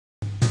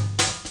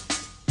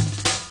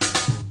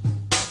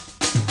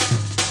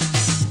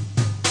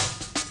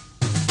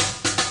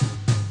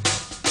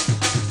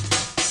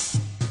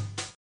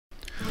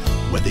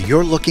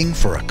you're looking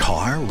for a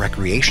car,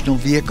 recreational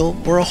vehicle,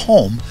 or a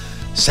home,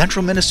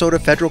 Central Minnesota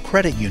Federal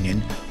Credit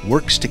Union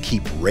works to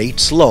keep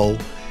rates low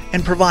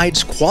and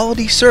provides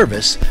quality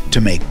service to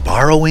make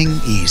borrowing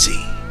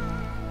easy.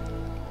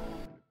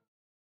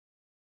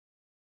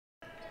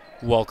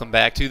 Welcome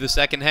back to the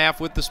second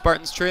half with the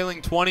Spartans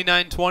trailing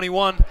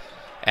 29-21.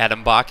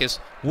 Adam Bacchus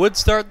would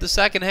start the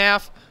second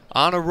half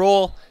on a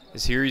roll,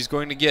 as here he's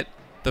going to get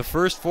the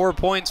first 4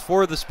 points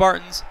for the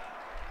Spartans.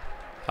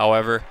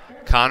 However,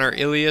 Connor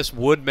Illies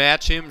would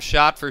match him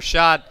shot for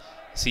shot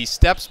as he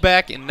steps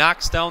back and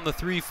knocks down the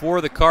three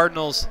for the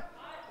Cardinals.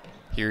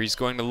 Here he's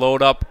going to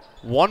load up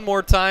one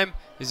more time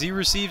as he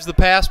receives the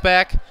pass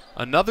back.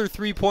 Another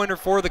three-pointer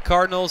for the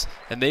Cardinals,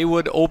 and they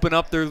would open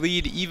up their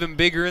lead even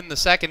bigger in the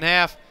second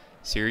half.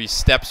 So here he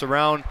steps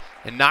around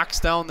and knocks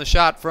down the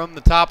shot from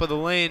the top of the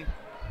lane.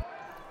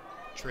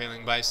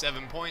 Trailing by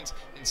 7 points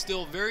and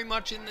still very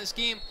much in this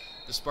game,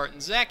 the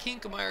Spartan Zach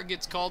Hinkemeyer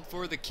gets called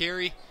for the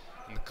carry,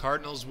 and the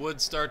Cardinals would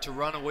start to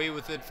run away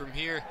with it from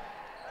here.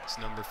 It's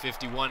number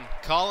 51,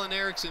 Colin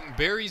Erickson,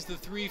 buries the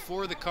three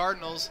for the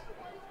Cardinals.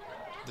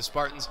 The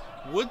Spartans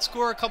would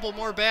score a couple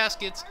more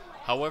baskets,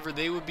 however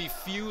they would be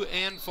few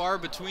and far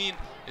between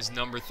as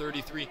number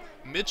 33,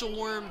 Mitchell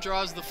Worm,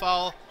 draws the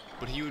foul,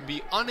 but he would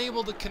be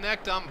unable to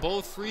connect on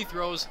both free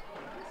throws.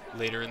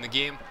 Later in the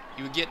game,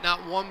 he would get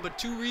not one but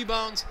 2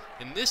 rebounds,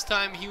 and this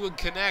time he would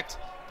connect.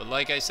 But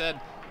like I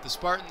said, the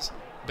Spartans'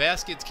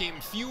 baskets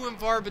came few and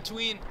far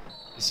between.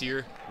 This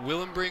here,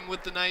 Willenbring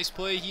with the nice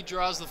play, he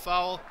draws the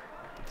foul.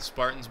 But the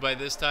Spartans by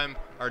this time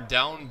are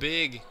down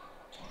big.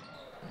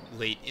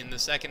 Late in the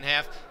second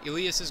half,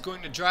 Illies is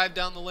going to drive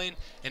down the lane,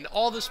 and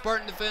all the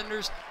Spartan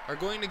defenders are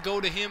going to go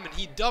to him, and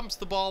he dumps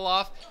the ball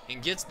off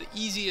and gets the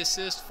easy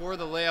assist for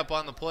the layup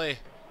on the play.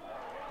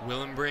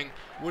 Willenbring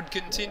would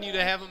continue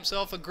to have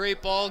himself a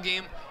great ball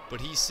game,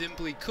 but he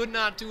simply could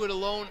not do it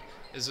alone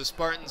as the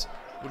Spartans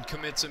would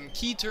commit some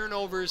key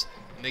turnovers,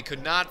 and they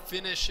could not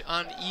finish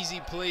on easy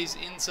plays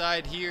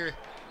inside here.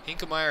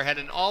 Hinkemeyer had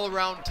an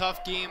all-around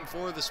tough game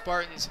for the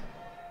Spartans.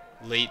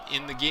 Late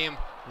in the game,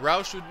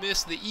 Roush would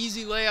miss the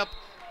easy layup,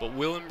 but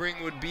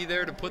Willenbring would be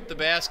there to put the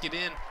basket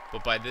in.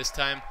 But by this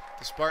time,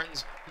 the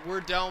Spartans were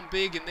down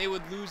big, and they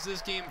would lose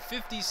this game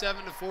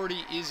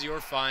 57-40 is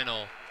your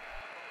final.